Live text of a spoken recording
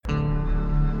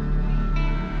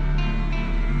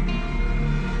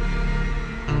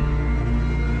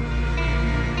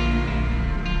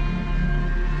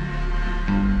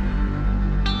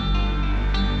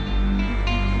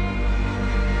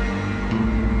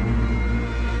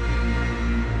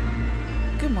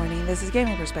this is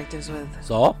Gaming Perspectives with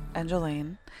Saul?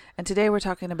 Angeline. And today we're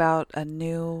talking about a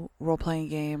new role-playing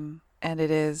game, and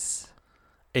it is...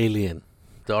 Alien,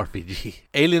 the RPG.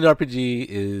 Alien RPG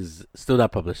is still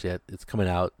not published yet. It's coming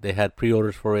out. They had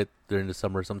pre-orders for it during the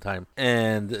summer sometime.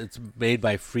 And it's made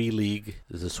by Free League.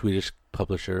 It's a Swedish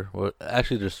publisher. Well,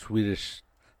 actually, they're Swedish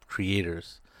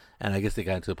creators. And I guess they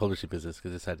got into the publishing business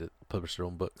because they decided to publish their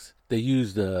own books. They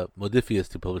used Modiphius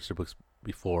to publish their books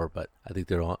before, but I think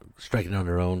they're striking on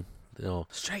their own.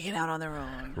 Striking out on their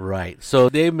own. Right. So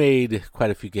they made quite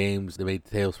a few games. They made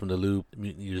Tales from the Loop,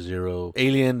 Mutant Year Zero,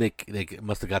 Alien. They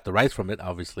must have got the rights from it,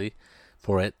 obviously,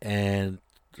 for it. And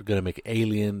they're going to make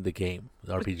Alien the game,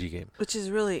 the RPG game. That is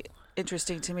really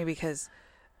interesting to me because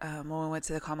when we went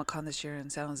to the Comic-Con this year in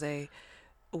San Jose,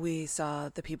 we saw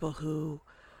the people who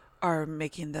are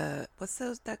making that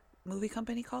movie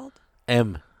company called?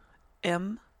 M.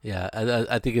 Yeah,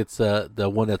 I think it's the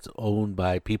one that's owned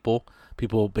by people.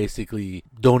 People basically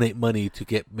donate money to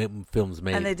get films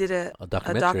made. And they did a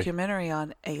documentary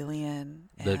on Alien.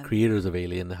 The creators of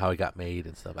Alien, how it got made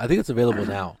and stuff. I think it's available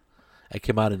now. It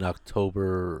came out in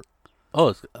October. Oh,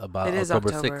 it's about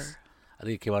October 6th. I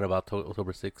think it came out about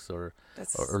October 6th or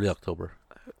early October.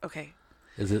 Okay.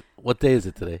 Is it? What day is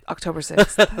it today? October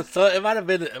 6th. So it might have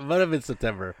been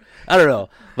September. I don't know,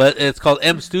 but it's called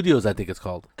M Studios. I think it's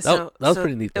called. That was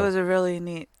pretty neat. It was a really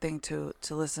neat thing to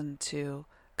listen to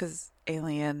because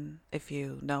Alien, if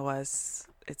you know us,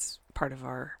 it's part of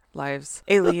our lives.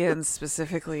 Aliens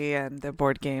specifically, and the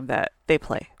board game that they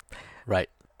play. Right.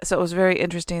 So it was very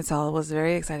interesting. Saul was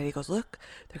very excited. He goes, "Look,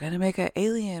 they're gonna make an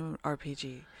Alien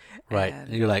RPG." Right, and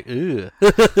you're like, ooh,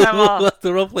 we'll have to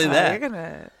roleplay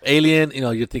that. Alien,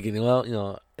 you're thinking,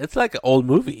 well, it's like an old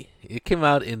movie. It came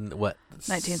out in what?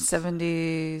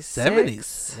 1970s.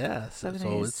 70s, yeah. 70s,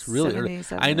 so it's really early.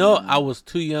 I know I was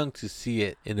too young to see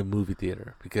it in a movie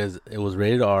theater because it was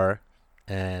rated R,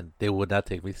 and they would not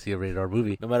take me to see a rated R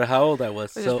movie, no matter how old I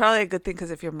was. Which is probably a good thing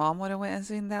because if your mom would have went and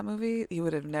seen that movie, you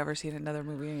would have never seen another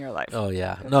movie in your life. Oh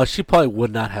yeah, no, she probably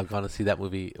would not have gone to see that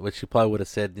movie. But she probably would have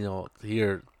said,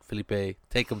 here, Felipe,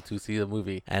 take them to see the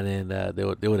movie, and then they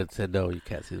would have said, no, you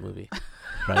can't see the movie,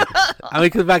 right? I mean,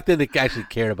 because back then they actually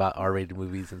cared about R-rated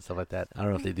movies and stuff like that. I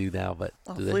don't know if they do now, but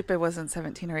Felipe wasn't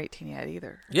 17 or 18 yet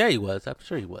either. Yeah, he was. I'm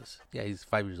sure he was. Yeah, he's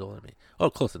 5 years older than me. Oh,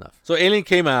 close enough. So Alien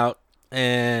came out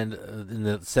and in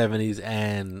the 70s,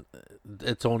 and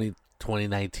it's only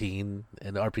 2019,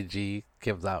 and the RPG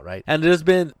comes out, right? And there's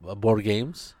been board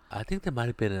games. I think there might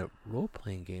have been a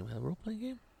role-playing game.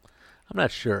 I'm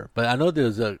not sure, but I know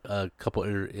there's a couple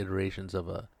iterations of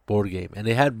a board game, and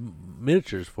they had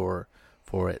miniatures for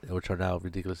it, which are now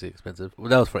ridiculously expensive. Well,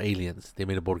 that was for Aliens. They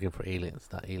made a board game for Aliens,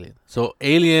 not Alien. So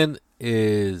Alien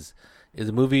is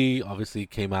a movie. Obviously,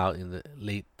 came out in the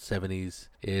late 70s.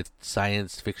 It's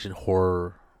science fiction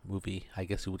horror movie, I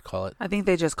guess you would call it. I think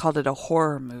they just called it a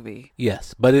horror movie.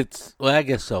 Yes, but I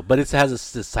guess so. But it has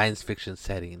a science fiction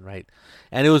setting, right?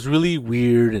 And it was really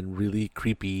weird and really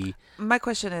creepy. My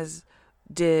question is,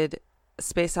 did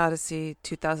Space Odyssey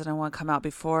 2001 come out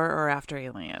before or after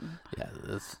Alien? Yeah,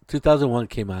 2001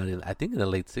 came out in the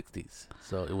late 60s.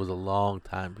 So it was a long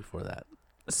time before that.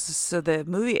 So the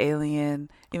movie Alien,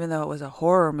 even though it was a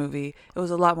horror movie, it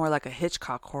was a lot more like a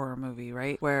Hitchcock horror movie,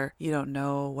 right? Where you don't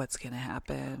know what's going to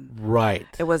happen. Right.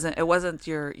 It wasn't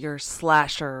your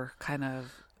slasher kind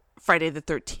of Friday the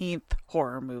 13th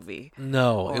horror movie.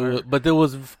 No, but it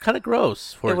was kind of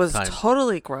gross for its time. It was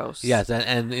totally gross. Yes,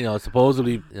 and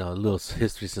supposedly, a little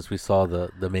history since we saw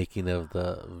the making of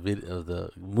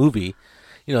the movie.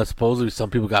 Supposedly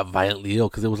some people got violently ill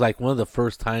because it was like one of the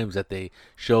first times that they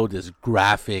showed this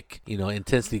graphic,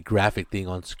 intensely graphic thing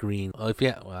on screen. I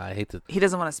hate to. He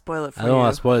doesn't want to spoil it for you. I don't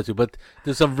want to spoil it too, but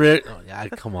there's some very.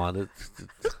 Come on.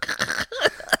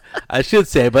 I should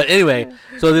say, but anyway,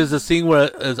 so there's a scene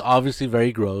where it's obviously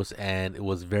very gross, and it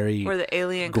was very where the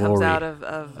alien gory, comes out of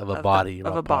a body,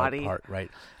 part,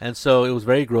 right? And so it was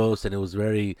very gross, and it was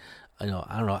very, I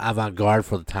don't know, avant-garde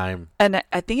for the time. And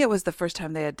I think it was the first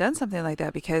time they had done something like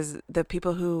that because the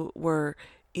people who were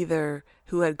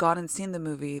who had gone and seen the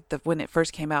movie when it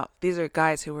first came out, these are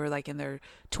guys who were like in their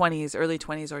 20s, early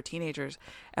 20s or teenagers.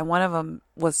 And one of them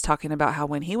was talking about how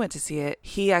when he went to see it,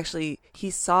 he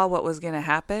saw what was going to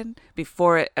happen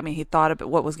before it. I mean, he thought about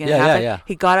what was going to happen. Yeah.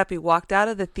 He got up, he walked out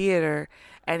of the theater,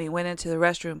 and he went into the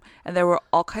restroom, and there were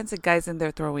all kinds of guys in there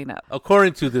throwing up.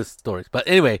 According to this story. But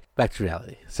anyway, back to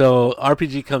reality. So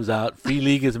RPG comes out. Free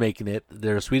League is making it.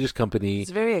 They're a Swedish company.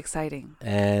 It's very exciting.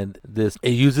 And it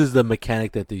uses the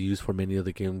mechanic that they use for many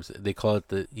other games. They call it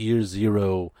the Year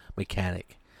Zero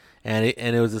mechanic. And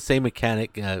it was the same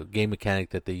mechanic, game mechanic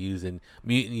that they use in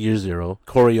Mutant Year Zero,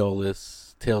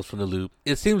 Coriolis, Tales from the Loop.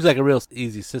 It seems like a real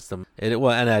easy system,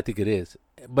 and I think it is.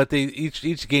 But they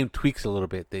each game tweaks a little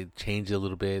bit. They change it a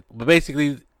little bit. But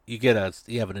basically, you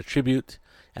have an attribute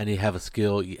and you have a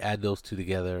skill. You add those two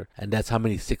together, and that's how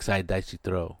many 6-sided dice you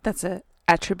throw. That's it.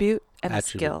 Attribute and a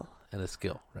skill. And a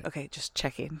skill, right? Okay, just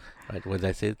checking. Right. What did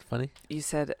I say? It's funny. You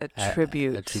said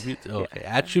attribute. Attribute. Okay.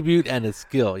 Yeah. Attribute and a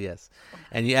skill. Yes.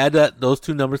 And you add those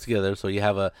two numbers together, so you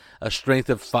have a strength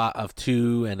of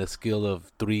 2 and a skill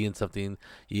of 3 and something.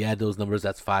 You add those numbers.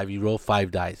 That's 5. You roll 5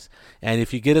 dice, and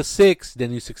if you get a 6,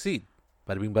 then you succeed.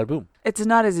 Bada bing, bada boom. It's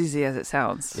not as easy as it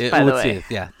sounds. By the way.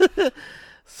 Yeah.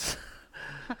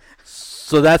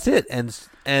 So that's it,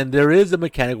 and there is a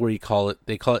mechanic where they call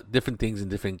it different things in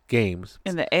different games.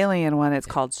 In the Alien one, it's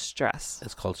called stress.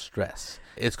 It's called stress.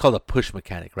 It's called a push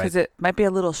mechanic, right? Because it might be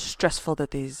a little stressful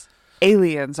that these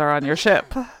aliens are on your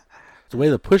ship. The way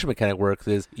the push mechanic works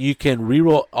is you can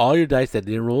re-roll all your dice that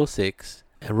didn't roll a 6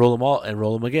 and roll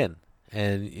them again,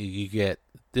 and you get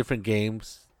different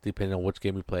games depending on which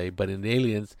game you play. But in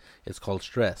Aliens, it's called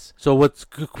stress. So what's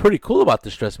pretty cool about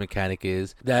the stress mechanic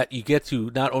is that you get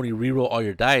to not only re-roll all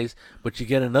your dice, but you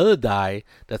get another die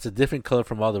that's a different color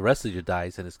from all the rest of your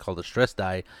dice, and it's called a stress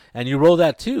die, and you roll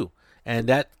that too. And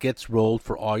that gets rolled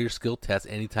for all your skill tests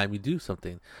anytime you do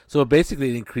something. So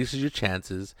basically, it increases your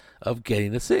chances of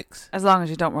getting a 6. As long as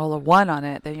you don't roll a 1 on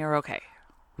it, then you're okay.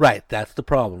 Right, that's the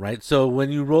problem, right? So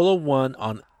when you roll a 1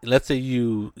 on, let's say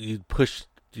you push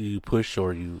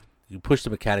or you push the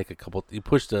mechanic you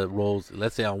push the rolls.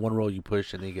 Let's say on one roll you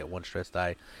push and then you get 1 stress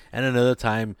die, and another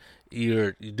time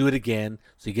you do it again,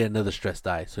 so you get another stress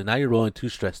die. So now you're rolling 2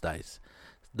 stress dice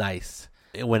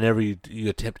whenever you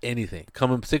attempt anything.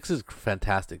 Common 6 is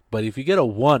fantastic, but if you get a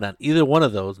 1 on either one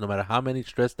of those, no matter how many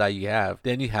stress die you have,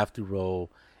 then you have to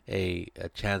roll a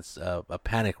chance of a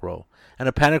panic roll. And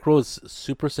a panic roll is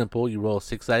super simple. You roll a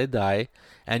 6-sided die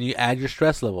and you add your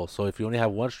stress level. So if you only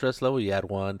have 1 stress level, you add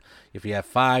 1. If you have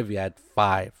 5, you add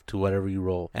 5 to whatever you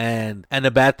roll. And the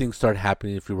bad things start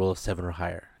happening if you roll a 7 or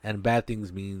higher. And bad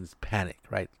things means panic,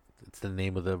 right? It's the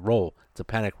name of the roll. It's a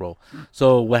panic roll.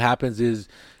 So what happens is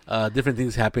different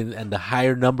things happen, and the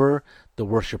higher number, the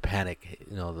worse your panic.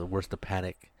 The worse the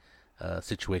panic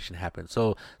situation happens.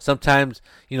 So sometimes,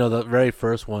 the very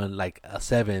first one, like a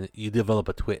 7, you develop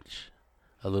a twitch,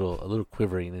 a little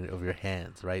quivering of your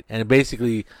hands, right? And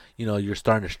basically, you're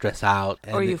starting to stress out.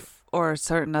 And or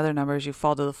certain other numbers, you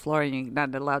fall to the floor and you're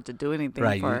not allowed to do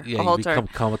anything for a you whole become turn.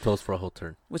 comatose for a whole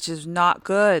turn. Which is not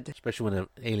good. Especially when an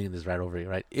alien is right over you,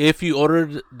 right? If you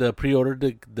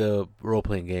pre-ordered the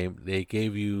role-playing game, they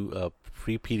gave you a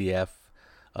free PDF,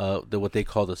 what they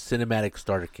call the Cinematic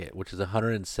Starter Kit, which is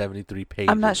 173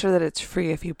 pages. I'm not sure that it's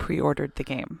free if you pre-ordered the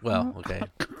game. Well, okay.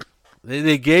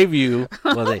 They gave you,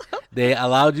 they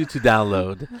allowed you to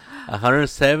download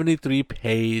 173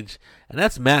 page, and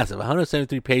that's massive.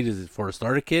 173 pages is for a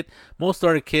starter kit. Most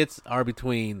starter kits are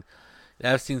between,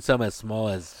 I've seen some as small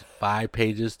as 5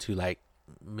 pages to like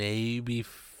maybe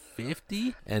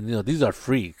 50. And these are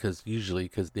free because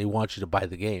they want you to buy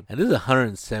the game. And this is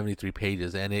 173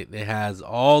 pages, and it has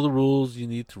all the rules you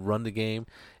need to run the game.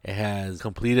 It has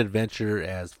complete adventure. It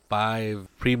has 5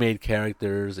 pre-made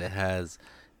characters. It has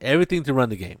everything to run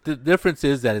the game. The difference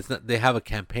is that they have a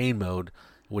campaign mode,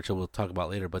 which I will talk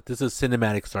about later, but this is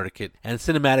Cinematic Starter Kit. And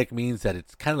cinematic means that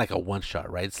it's kind of like a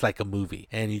one-shot, right? It's like a movie,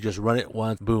 and you just run it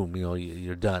once, boom,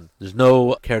 you're done. There's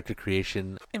no character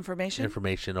creation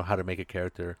information or how to make a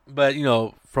character. But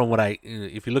from what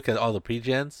if you look at all the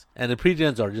pre-gens, and the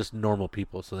pre-gens are just normal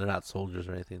people, so they're not soldiers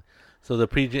or anything. So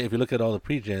if you look at all the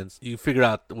pre-gens, you figure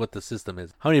out what the system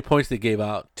is. How many points they gave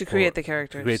out to create the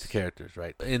characters. To create the characters,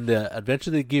 right? In the adventure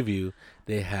they give you,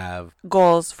 they have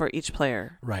goals for each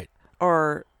player. Right.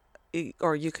 Or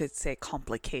you could say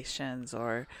complications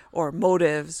or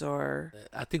motives or...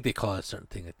 I think they call it a certain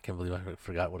thing. I can't believe I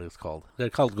forgot what it's called. They're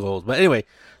called goals. But anyway,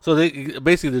 so they're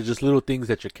just little things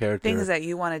that your character... Things that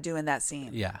you want to do in that scene.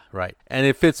 Yeah, right. And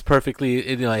it fits perfectly.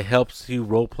 It helps you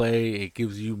role play. It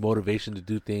gives you motivation to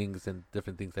do things and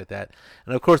different things like that.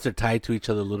 And of course, they're tied to each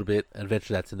other a little bit.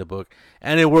 Adventure that's in the book.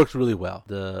 And it works really well.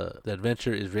 The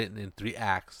adventure is written in 3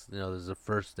 acts. There's the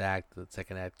first act, the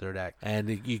second act, third act. And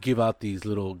you give out these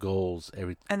little goals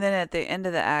and then at the end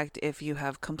of the act, if you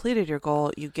have completed your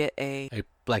goal, you get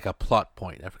like a plot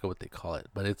point. I forget what they call it,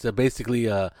 but it's basically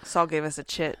Saul gave us a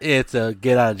chit. It's a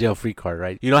get out of jail free card,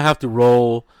 right? You don't have to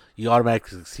roll. You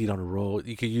automatically succeed on a roll.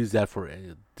 You can use that for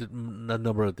a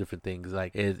number of different things.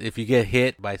 Like if you get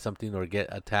hit by something or get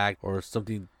attacked or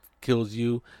something kills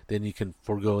you, then you can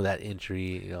forego that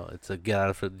entry. It's a get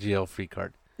out of jail free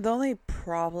card. The only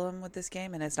problem with this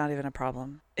game, and it's not even a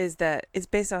problem, is that it's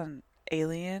based on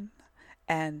Alien.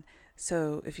 And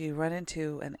so if you run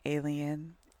into an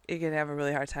alien, you're going to have a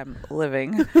really hard time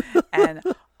living. And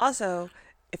also,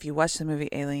 if you watch the movie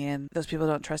Alien, those people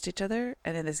don't trust each other.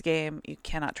 And in this game, you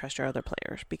cannot trust your other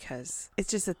players because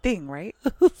it's just a thing, right?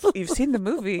 You've seen the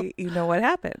movie, you know what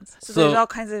happens. So there's all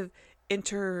kinds of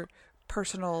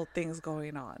interpersonal things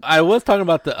going on. I was talking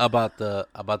about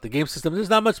the game system. There's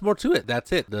not much more to it.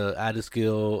 That's it. The add a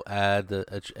skill, add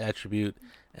the attribute,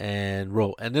 and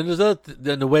roll. And then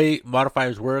then the way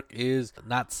modifiers work is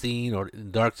not seen or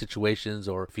in dark situations,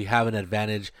 or if you have an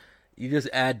advantage, you just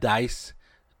add dice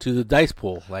to the dice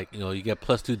pool. Like, you get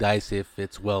 +2 dice if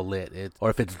it's well lit. Or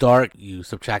if it's dark, you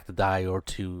subtract a die or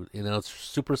 2. It's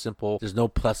super simple. There's no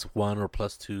 +1 or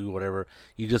 +2, whatever.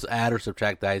 You just add or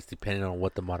subtract dice depending on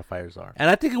what the modifiers are.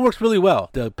 And I think it works really well.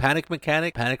 The panic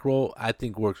roll, I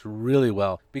think works really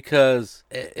well because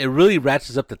it really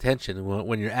ratchets up the tension.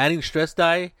 When you're adding stress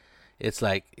die, it's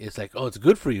like, oh, it's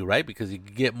good for you, right? Because you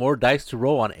get more dice to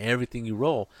roll on everything you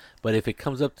roll. But if it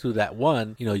comes up to that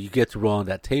one, you get to roll on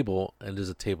that table, and there's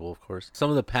a table, of course. Some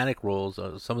of the panic rolls,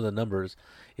 some of the numbers,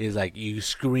 is like you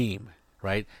scream,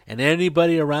 right? And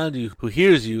anybody around you who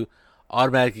hears you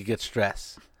automatically gets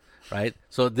stress, right?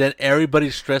 So then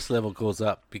everybody's stress level goes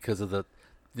up because of the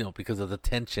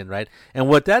tension, right? And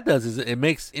what that does is it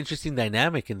makes interesting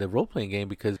dynamic in the role-playing game,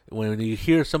 because when you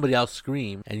hear somebody else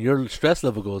scream and your stress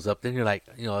level goes up, then you're like,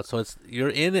 so you're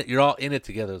in it, you're all in it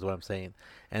together is what I'm saying.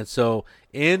 And so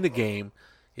in the game,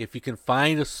 if you can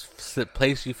find a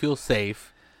place you feel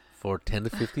safe for 10 to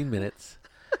 15 minutes,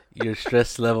 your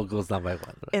stress level goes down by 1.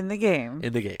 Right? In the game.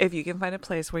 If you can find a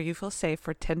place where you feel safe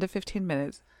for 10 to 15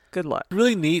 minutes, good luck.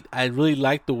 Really neat. I really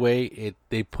like the way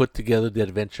they put together the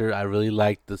adventure. I really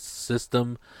like the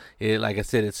system. Like I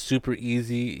said, it's super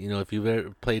easy. If you've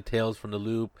ever played Tales from the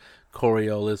Loop,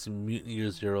 Coriolis, Mutant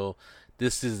Year Zero,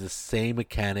 this is the same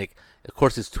mechanic. Of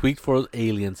course, it's tweaked for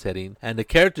alien setting. And the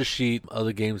character sheet,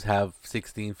 other games have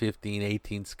 16, 15,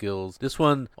 18 skills. This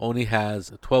one only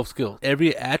has 12 skills.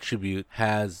 Every attribute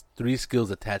has 3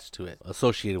 skills attached to it,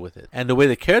 associated with it. And the way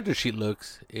the character sheet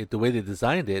looks, the way they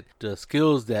designed it, the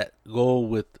skills that go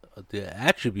with the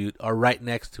attribute are right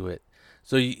next to it.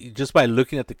 So just by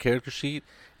looking at the character sheet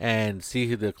and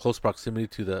see the close proximity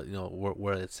to the,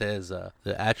 where it says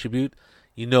the attribute,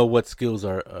 what skills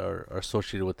are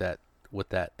associated with that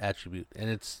attribute. And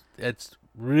it's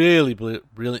really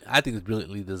brilliant. I think it's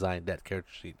brilliantly designed, that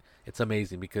character sheet. It's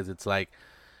amazing because it's like,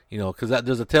 because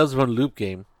there's a Tales from the Loop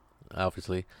game,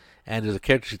 obviously, and there's a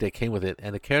character sheet that came with it,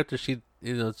 and the character sheet,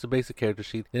 it's a basic character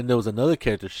sheet. Then there was another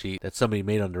character sheet that somebody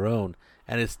made on their own,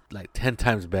 and it's like 10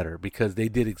 times better because they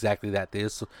did exactly that.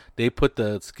 They put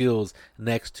the skills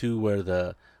next to where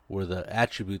the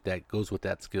attribute that goes with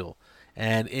that skill.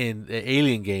 And in the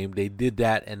Alien game, they did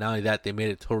that, and not only that, they made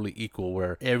it totally equal,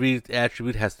 where every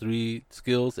attribute has 3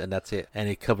 skills, and that's it. And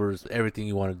it covers everything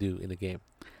you want to do in the game.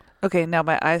 Okay, now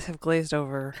my eyes have glazed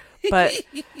over, but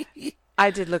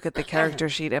I did look at the character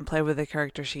sheet and play with the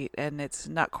character sheet, and it's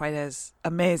not quite as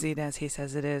amazing as he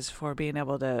says it is for being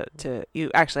able to you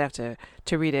actually have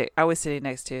to read it. I was sitting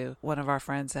next to one of our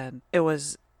friends, and it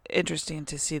was interesting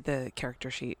to see the character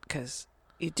sheet because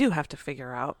you do have to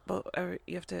figure out, but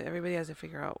everybody has to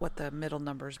figure out what the middle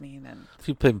numbers mean. And if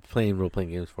you've been playing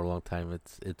role-playing games for a long time,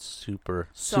 it's super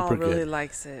Saul good. really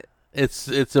likes it.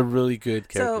 It's a really good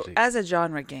character sheet. So as a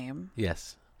genre game,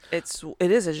 yes, it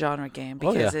is a genre game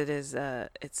because it is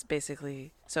it's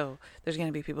basically, so there's going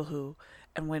to be people who,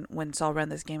 and when Saul ran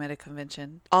this game at a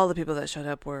convention, all the people that showed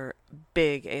up were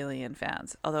big Alien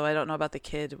fans. Although I don't know about the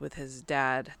kid with his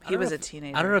dad. He was a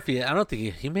teenager. I don't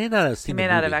think he may not have seen. He may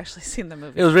not have actually seen the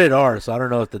movie. It was rated R, so I don't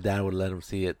know if the dad would let him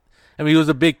see it. I mean, he was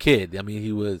a big kid. I mean,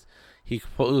 he was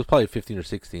probably 15 or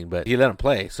 16, but he let him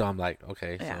play. So I'm like,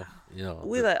 okay, yeah. So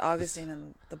we let Augustine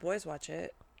and the boys watch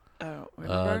it.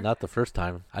 Remember? Not the first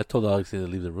time. I told Augustine to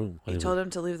leave the room. You told him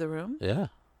to leave the room? Yeah.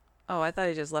 Oh, I thought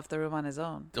he just left the room on his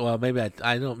own. Well, maybe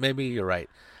I don't. Maybe you're right.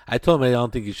 I told him I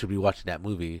don't think you should be watching that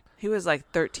movie. He was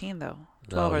like 13 though,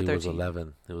 12 or 13. He was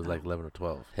 11. It was like 11 or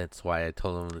 12. Hence why I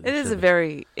told him. It is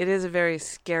a very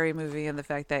scary movie in the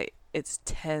fact that it's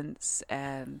tense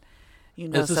and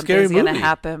something's going to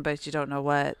happen, but you don't know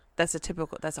what. That's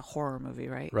a horror movie,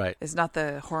 right? Right. It's not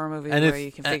the horror movie where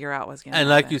you can figure out what's going to happen.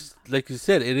 And like you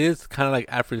said, it is kind of like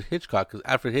Alfred Hitchcock, because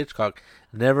Alfred Hitchcock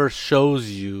never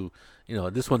shows you.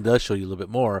 This one does show you a little bit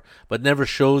more, but never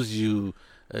shows you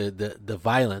the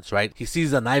violence, right? He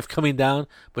sees a knife coming down,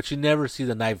 but you never see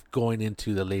the knife going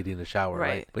into the lady in the shower,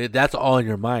 right? But that's all in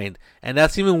your mind, and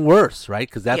that's even worse, right?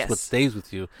 Because that's what stays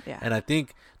with you. Yeah. And I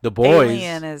think the boys,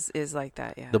 Alien is like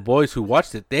that. Yeah. the boys who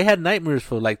watched it, they had nightmares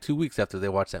for like 2 weeks after they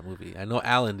watched that movie. I know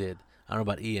Alan did. I don't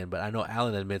know about Ian, but I know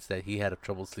Alan admits that he had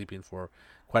trouble sleeping for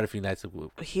quite a few nights of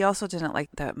Whoop. He also didn't like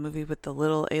that movie with the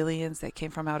little aliens that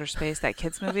came from outer space, that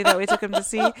kids movie that we took him to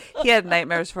see. He had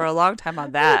nightmares for a long time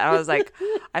on that. I was like,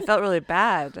 I felt really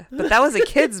bad. But that was a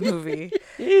kids movie.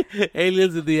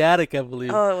 Aliens in the Attic, I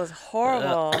believe. Oh, it was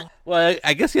horrible. Well,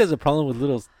 I guess he has a problem with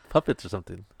little puppets or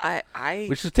something.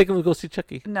 We should take him to go see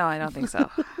Chucky. No, I don't think so.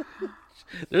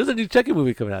 There's a new Chucky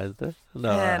movie coming out, isn't there?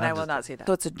 No, and I will not see that.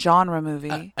 So it's a genre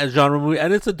movie. A genre movie,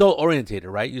 and it's adult oriented,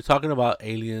 right? You're talking about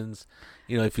aliens.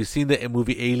 You know, if you've seen the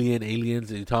movie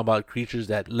Aliens, you're talking about creatures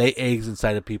that lay eggs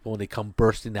inside of people and they come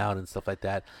bursting out and stuff like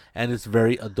that. And it's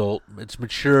very adult. It's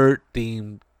mature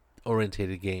themed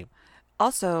orientated game.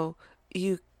 Also,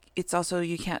 you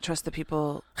can't trust the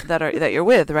people that you're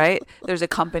with, right? There's a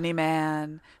company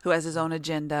man who has his own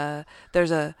agenda.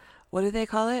 There's a, what do they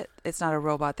call it? It's not a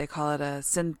robot. They call it a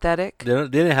synthetic. They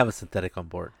didn't have a synthetic on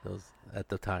board those at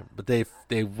the time, but they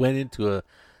went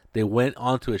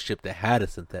onto a ship that had a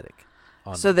synthetic.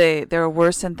 So there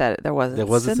was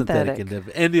a synthetic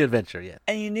in the adventure, yeah.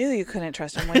 And you knew you couldn't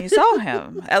trust him when you saw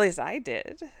him. At least I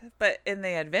did. But in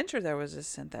the adventure there was a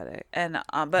synthetic, and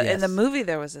in the movie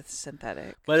there was a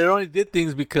synthetic. But it only did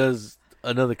things because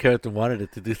another character wanted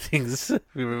it to do things. If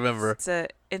you remember, it's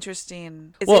interesting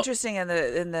in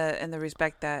the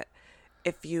respect that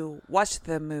if you watch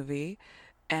the movie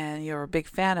and you're a big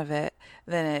fan of it,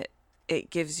 then it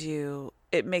gives you,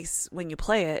 it makes, when you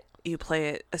play it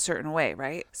a certain way,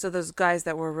 right? So those guys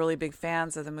that were really big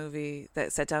fans of the movie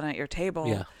that sat down at your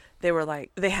table, they were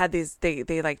like, they had these, they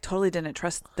like totally didn't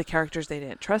trust the characters. They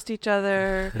didn't trust each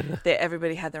other.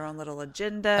 Everybody had their own little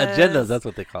agendas. That's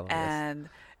what they call them. And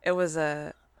it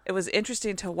was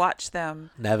interesting to watch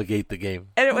them navigate the game,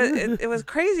 and it was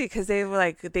crazy because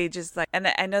they just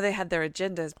and I know they had their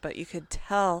agendas, but you could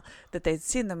tell that they'd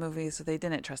seen the movie, so they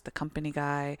didn't trust the company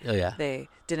guy. Oh yeah, they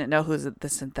didn't know who the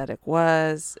synthetic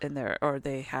was, or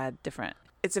they had different.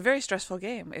 It's a very stressful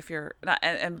game if you're not,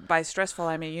 and by stressful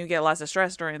I mean you get lots of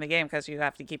stress during the game because you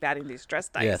have to keep adding these stress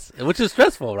dice. Yes, which is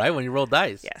stressful, right? When you roll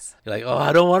dice. Yes. You're like, oh,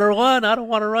 I don't want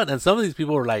to run, and some of these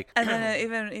people were like. And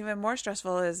then even more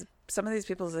stressful is some of these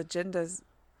people's agendas.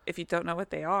 If you don't know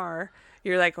what they are,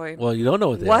 you're like going, well, you don't know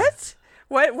what they are. What?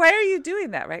 Why are you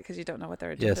doing that, right? Because you don't know what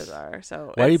their agendas are.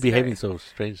 So why are you behaving so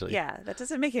strangely? Yeah, that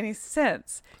doesn't make any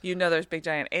sense. You know, there's big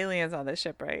giant aliens on this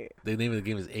ship, right? The name of the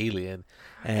game is Alien,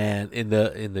 and in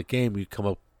the game you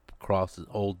come across an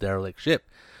old derelict ship.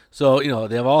 So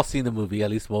they've all seen the movie.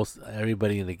 At least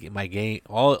everybody in my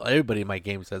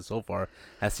game says so far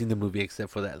has seen the movie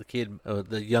except for that kid,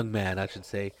 the young man, I should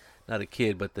say, not a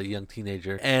kid, but the young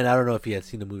teenager. And I don't know if he had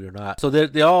seen the movie or not. So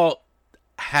they all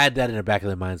had that in the back of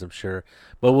their minds, I'm sure.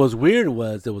 But what was weird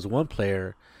was there was one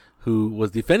player who was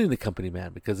defending the company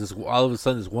man because all of a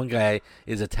sudden this one guy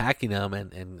is attacking him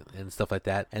and stuff like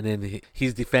that, and then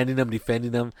he's defending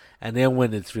them, and then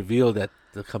when it's revealed that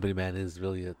the company man is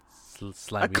really a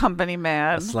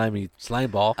slimy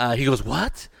slime ball, he goes,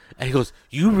 what? And he goes,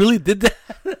 you really did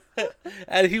that?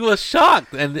 And he was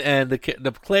shocked, and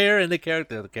the player and the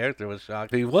character was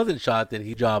shocked. If he wasn't shocked, then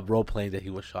he job role playing that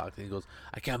he was shocked, and he goes,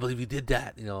 I can't believe you did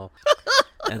that,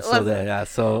 And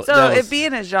so it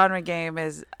being a genre game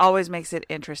always makes it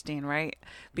interesting, right?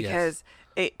 Because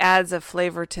it adds a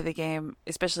flavor to the game,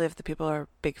 especially if the people are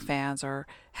big fans or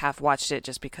have watched it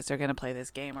just because they're going to play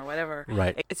this game or whatever.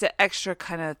 Right. It's an extra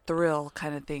kind of thrill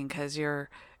kind of thing because you're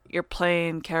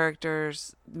playing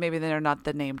characters. Maybe they're not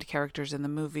the named characters in the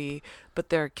movie, but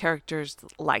they're characters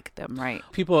like them, right?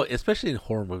 People, especially in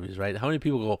horror movies, right? How many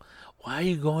people go, why are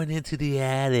you going into the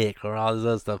attic, or all this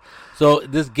other stuff? So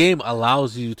this game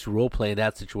allows you to role play in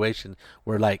that situation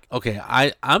where, like, okay,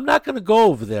 I'm not going to go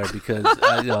over there because,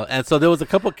 and so there was a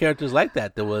couple of characters like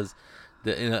that. There was,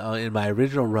 in my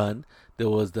original run, there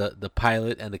was the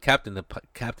pilot and the captain. The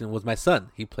captain was my son.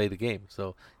 He played the game,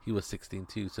 so he was 16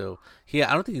 too. So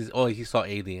I don't think he saw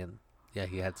Alien. Yeah,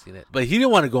 he had seen it, but he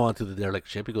didn't want to go onto the derelict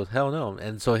ship. He goes, hell no.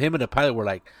 And so him and the pilot were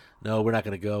like, no, we're not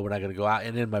going to go. We're not going to go out.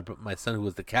 And then my son, who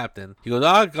was the captain, he goes,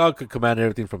 I'll command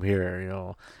everything from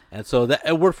here, And so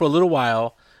it worked for a little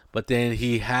while, but then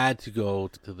he had to go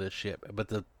to the ship. But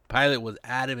the pilot was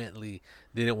adamantly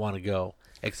didn't want to go,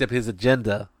 except his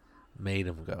agenda made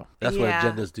him go. That's what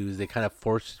agendas do, is they kind of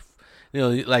force,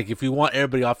 like if you want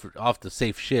everybody off the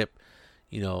safe ship,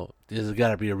 there's got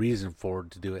to be a reason for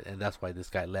it to do it, and that's why this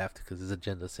guy left, because his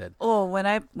agenda said. Oh, when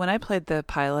I played the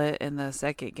pilot in the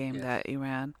second game that you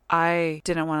ran, I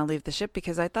didn't want to leave the ship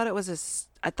because I thought it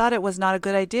was not a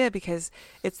good idea because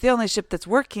it's the only ship that's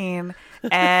working,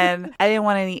 and I didn't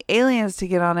want any aliens to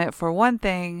get on it for one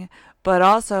thing, but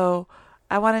also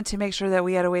I wanted to make sure that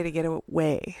we had a way to get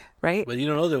away, right? But you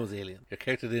don't know there was aliens. Your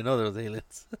character didn't know there was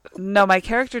aliens. No, my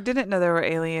character didn't know there were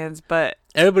aliens, but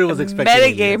everybody was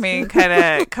expecting metagaming kind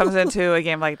of comes into a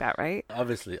game like that, right?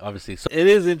 Obviously. So it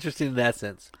is interesting in that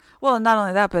sense. Well, not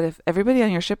only that, but if everybody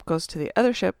on your ship goes to the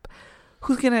other ship,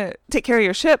 who's going to take care of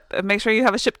your ship and make sure you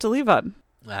have a ship to leave on?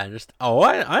 I understand.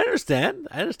 I understand.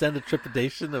 I understand the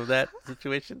trepidation of that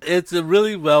situation. It's a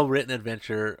really well-written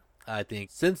adventure, I think.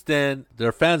 Since then,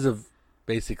 they're fans of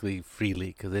basically Free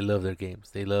League because they love their games.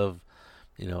 They love,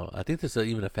 I think there's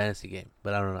even a fantasy game,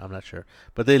 but I don't know. I'm not sure.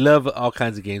 But they love all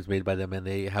kinds of games made by them, and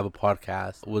they have a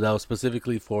podcast that was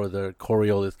specifically for the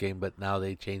Coriolis game, but now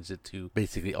they changed it to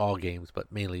basically all games,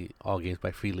 but mainly all games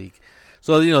by Free League.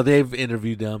 So, they've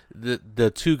interviewed them. The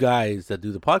two guys that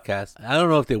do the podcast, I don't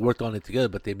know if they worked on it together,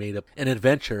 but they made up an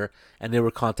adventure, and they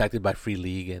were contacted by Free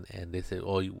League, and they said,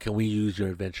 can we use your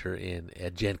adventure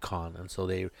at Gen Con? And so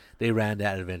they ran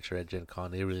that adventure at Gen Con.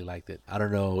 They really liked it. I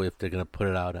don't know if they're going to put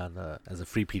it out as a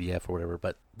free PDF or whatever,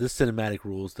 but this Cinematic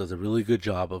Rules does a really good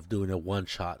job of doing a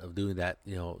one-shot, of doing that,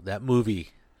 that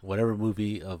movie, whatever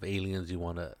movie of aliens you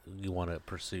wanna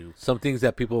pursue. Some things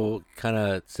that people kind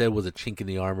of said was a chink in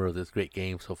the armor of this great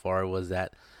game so far was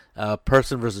that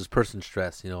person versus person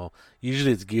stress.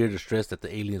 Usually it's geared to stress that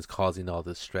the alien's causing all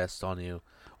this stress on you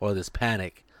or this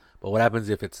panic. But what happens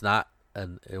if it's not?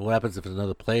 And what happens if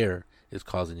another player is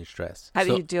causing you stress? How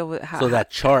do you deal with? So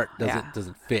that chart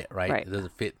doesn't fit, right? It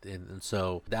doesn't fit, and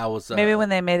so that was maybe when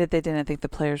they made it, they didn't think the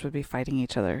players would be fighting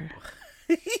each other.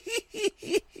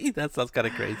 That sounds kind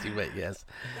of crazy, but yes.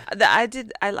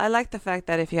 I like the fact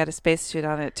that if you had a spacesuit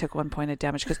on, it took 1 point of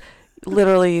damage because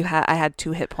literally I had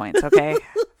 2 hit points. Okay,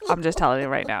 I'm just telling you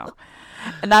right now.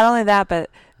 And not only that, but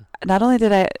not only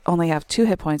did I only have 2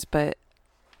 hit points, but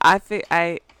I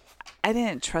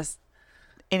didn't trust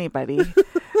anybody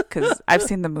because I've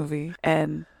seen the movie,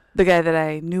 and the guy that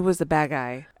I knew was the bad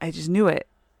guy, I just knew it.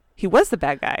 He was the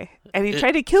bad guy, and he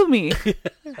tried to kill me.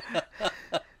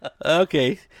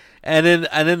 Okay. And then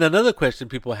another question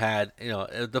people had,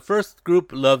 the first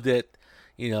group loved it.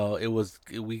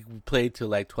 We played till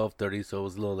like 12:30, so it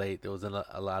was a little late. There wasn't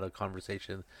a lot of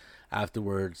conversation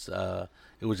afterwards.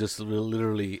 It was just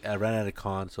literally, I ran out of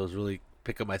con, so it was really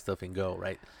pick up my stuff and go,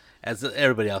 right? As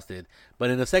everybody else did.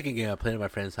 But in the second game, I played at my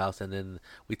friend's house, and then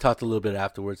we talked a little bit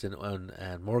afterwards,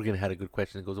 and Morgan had a good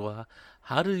question. He goes, well,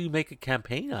 how do you make a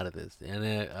campaign out of this? And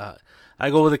then I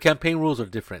go, well, the campaign rules are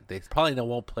different. They probably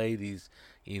won't play these,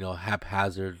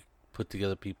 haphazard,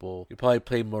 put-together people. You probably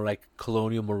play more like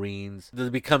Colonial Marines. Does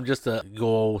it become just a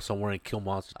go somewhere and kill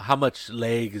monsters? How much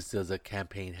legs does a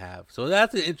campaign have? So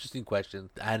that's an interesting question.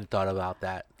 I hadn't thought about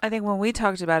that. I think when we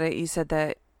talked about it, you said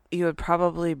that you would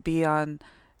probably be on...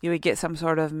 You would get some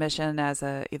sort of mission as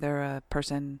either a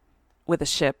person with a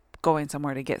ship going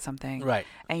somewhere to get something. Right.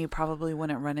 And you probably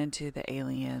wouldn't run into the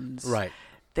aliens. Right.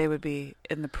 They would be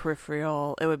in the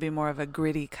peripheral. It would be more of a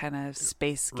gritty kind of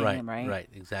space game, right? Right,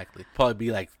 exactly. Probably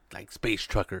be like space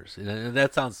truckers. And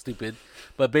that sounds stupid,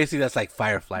 but basically that's like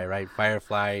Firefly, right?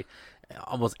 Firefly,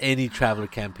 almost any traveler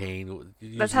campaign.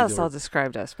 That's how Saul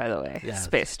described us, by the way. Yeah.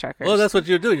 Space truckers. Well, that's what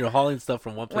you're doing. You're hauling stuff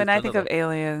from one place to another. When I think of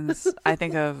aliens, I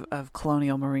think of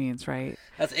Colonial Marines, right?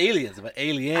 That's aliens, but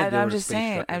aliens. I'm just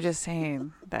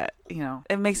saying that,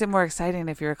 it makes it more exciting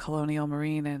if you're a Colonial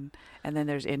Marine and then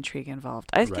there's intrigue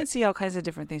involved. I can see all kinds of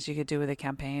different things you could do with a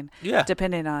campaign. Yeah.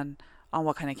 Depending on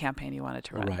what kind of campaign you wanted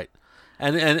to run. Right.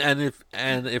 And if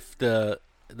the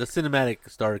cinematic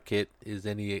starter kit is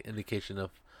any indication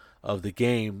of the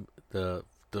game, the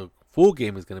full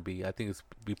game is going to be, I think it's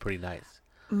be pretty nice.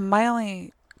 My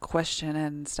only question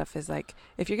and stuff is like,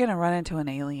 if you're going to run into an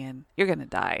alien, you're going to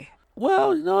die.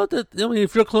 Well,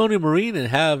 if you're a Colonial Marine and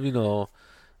have,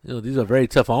 these are very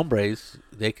tough hombres,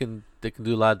 they can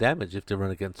do a lot of damage if they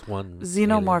run against one.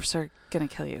 Xenomorphs are going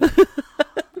to kill you.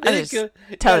 I'm just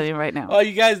telling you right now. Oh,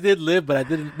 you guys did live, but I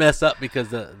didn't mess up because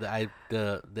the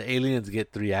aliens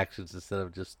get 3 actions instead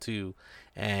of just 2,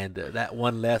 and that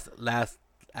one last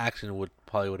action would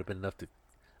have been enough to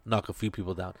knock a few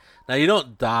people down. Now you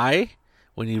don't die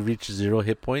when you reach 0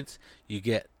 hit points; you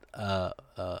get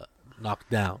knocked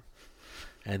down,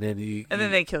 and then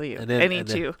they kill you and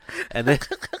eat you, and then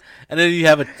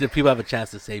the people have a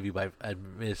chance to save you by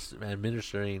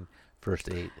administering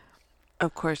first aid.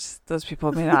 Of course, those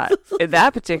people may not. In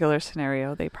that particular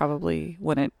scenario, they probably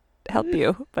wouldn't help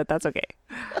you, but that's okay.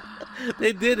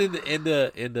 They did in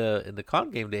the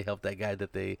con game. They helped that guy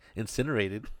that they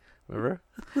incinerated. Remember?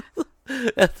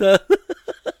 And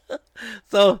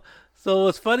so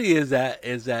what's funny is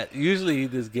that usually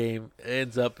this game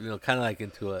ends up kind of like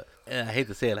into and I hate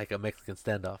to say it, like a Mexican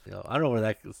standoff. I don't know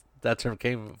where that term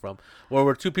came from,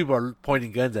 where two people are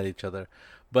pointing guns at each other,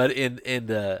 but in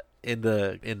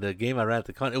the game I ran at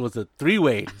the con, it was a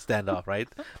 3-way standoff, right?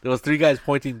 There was 3 guys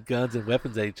pointing guns and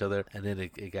weapons at each other, and then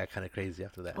it got kind of crazy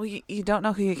after that. Well, you don't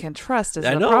know who you can trust is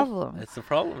I the know. problem. It's the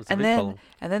problem. It's a And big then problem.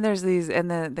 and then there's these in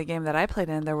the game that I played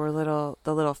in, there were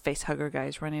the little face hugger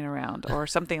guys running around, or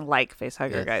something like face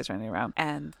hugger Yes. guys running around.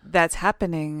 And that's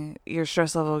happening, your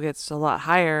stress level gets a lot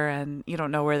higher and you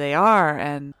don't know where they are,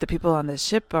 and the people on this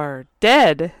ship are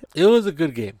dead. It was a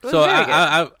good game. It was So very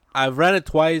good. I ran it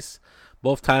twice.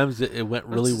 Both times it went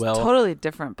really It's well. Totally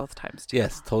different both times too.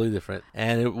 Yes, totally different,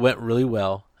 and it went really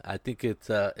well. I think it's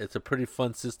a pretty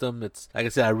fun system. It's like I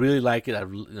said, I really like it.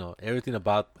 Everything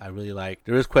about I really like.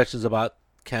 There is questions about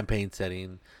campaign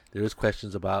setting. There is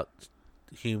questions about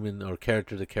human or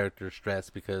character to character stress,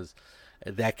 because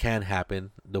that can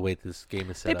happen the way this game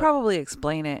is set They up. probably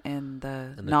explain it in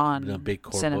the big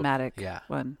core book. non-cinematic Yeah.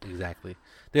 one. Exactly.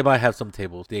 They might have some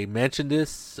tables. They mentioned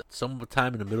this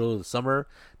sometime in the middle of the summer.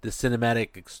 The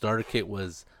cinematic starter kit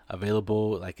was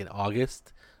available like in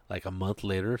August, like a month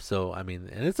later. So and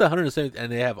it's 170,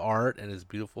 and they have art, and it's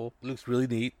beautiful. It looks really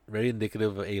neat, very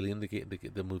indicative of Alien,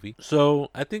 the movie. So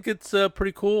I think it's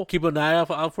pretty cool. Keep an eye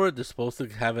out for it. They're supposed to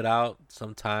have it out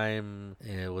sometime.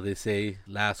 What they say,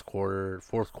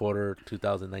 fourth quarter,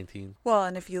 2019. Well,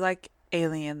 and if you like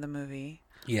Alien the movie,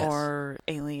 Yes. or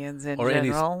aliens in Or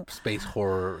general, any space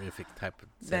horrific type of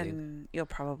setting. then you'll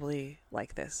probably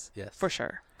like this. Yes. For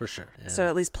sure. For sure. Yeah. So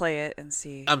at least play it and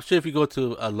see. I'm sure if you go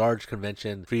to a large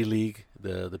convention, Free League,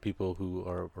 the people who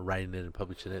are writing it and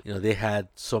publishing it, they had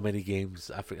so many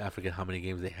games. I forget how many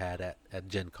games they had at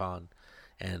Gen Con,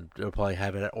 and they'll probably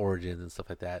have it at Origins and stuff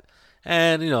like that.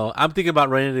 And I'm thinking about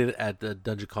running it at the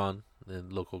Dungeon Con, the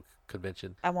local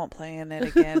convention. I won't play in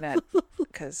it again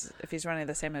because if he's running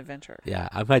the same adventure. Yeah,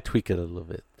 I might tweak it a little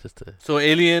bit So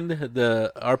Alien,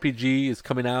 the RPG, is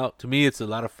coming out. To me, it's a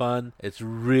lot of fun. It's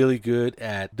really good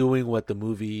at doing what the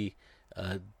movie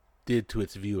did to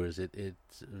its viewers.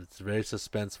 It's very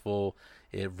suspenseful.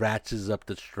 It ratchets up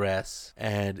the stress,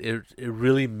 and it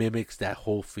really mimics that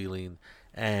whole feeling,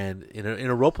 and in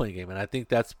a role playing game. And I think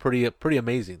that's pretty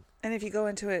amazing. And if you go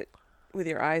into it with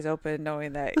your eyes open,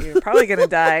 knowing that you're probably going to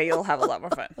die, you'll have a lot more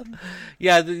fun.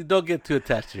 Yeah, don't get too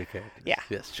attached to your characters. Yeah.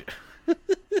 That's true.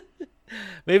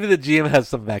 Maybe the GM has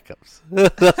some backups.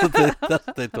 That's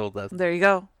what they told us. There you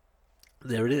go.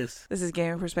 There it is. This is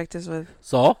Gaming Perspectives with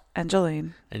Saul,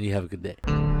 Angeline. and you have a good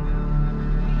day.